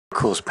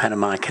course,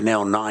 Panama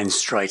Canal 9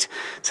 straight,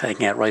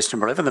 taking out race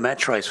number 11. The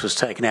match race was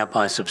taken out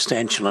by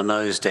Substantial and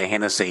Nosed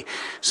Hennessy.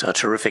 So a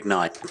terrific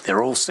night.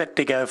 They're all set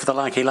to go for the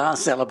lucky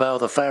last. Alabama,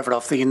 the favourite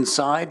off the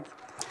inside.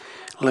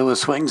 Lewis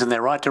swings and they're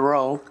right to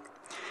roll.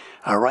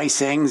 A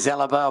racing,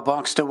 Zalabao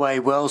boxed away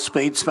well,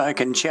 Speed Smoke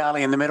and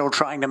Charlie in the middle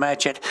trying to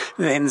match it.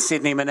 Then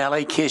Sydney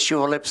Manelli, Kiss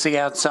Your Lips the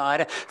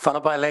outside,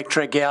 followed by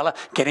Electra Gal.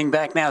 Getting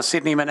back now,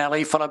 Sydney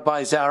Manelli, followed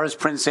by Zara's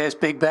Princess,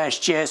 Big Bash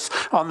Jess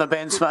on the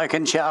bend. Smoke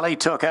and Charlie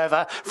took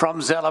over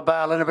from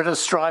Zalabao in a bit of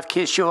strife.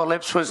 Kiss Your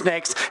Lips was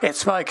next. It's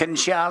Smoke and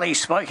Charlie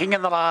smoking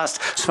in the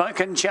last. Smoke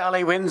and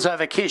Charlie wins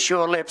over Kiss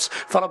Your Lips,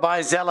 followed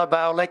by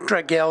Zalabao,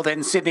 Electra Gal,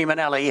 then Sydney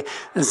Manelli,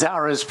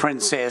 Zara's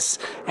Princess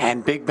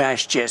and Big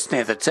Bash Jess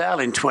near the tail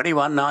in 21.99.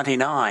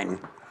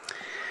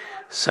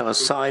 So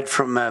aside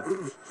from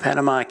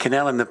Panama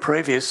Canal in the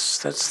previous,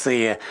 that's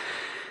the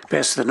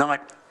best of the night.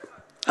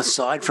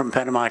 Aside from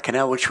Panama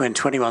Canal, which went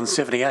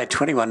 21.78,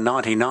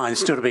 21.99,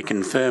 still to be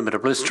confirmed, but a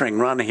blistering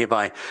run here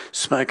by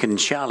Smoke and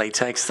Charlie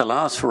takes the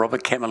last for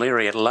Robert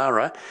Camilleri at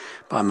Lara.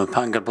 By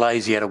Mapunga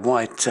Blaze, he had a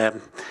white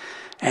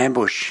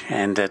ambush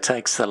and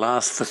takes the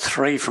last for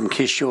 3 from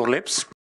Kiss Your Lips.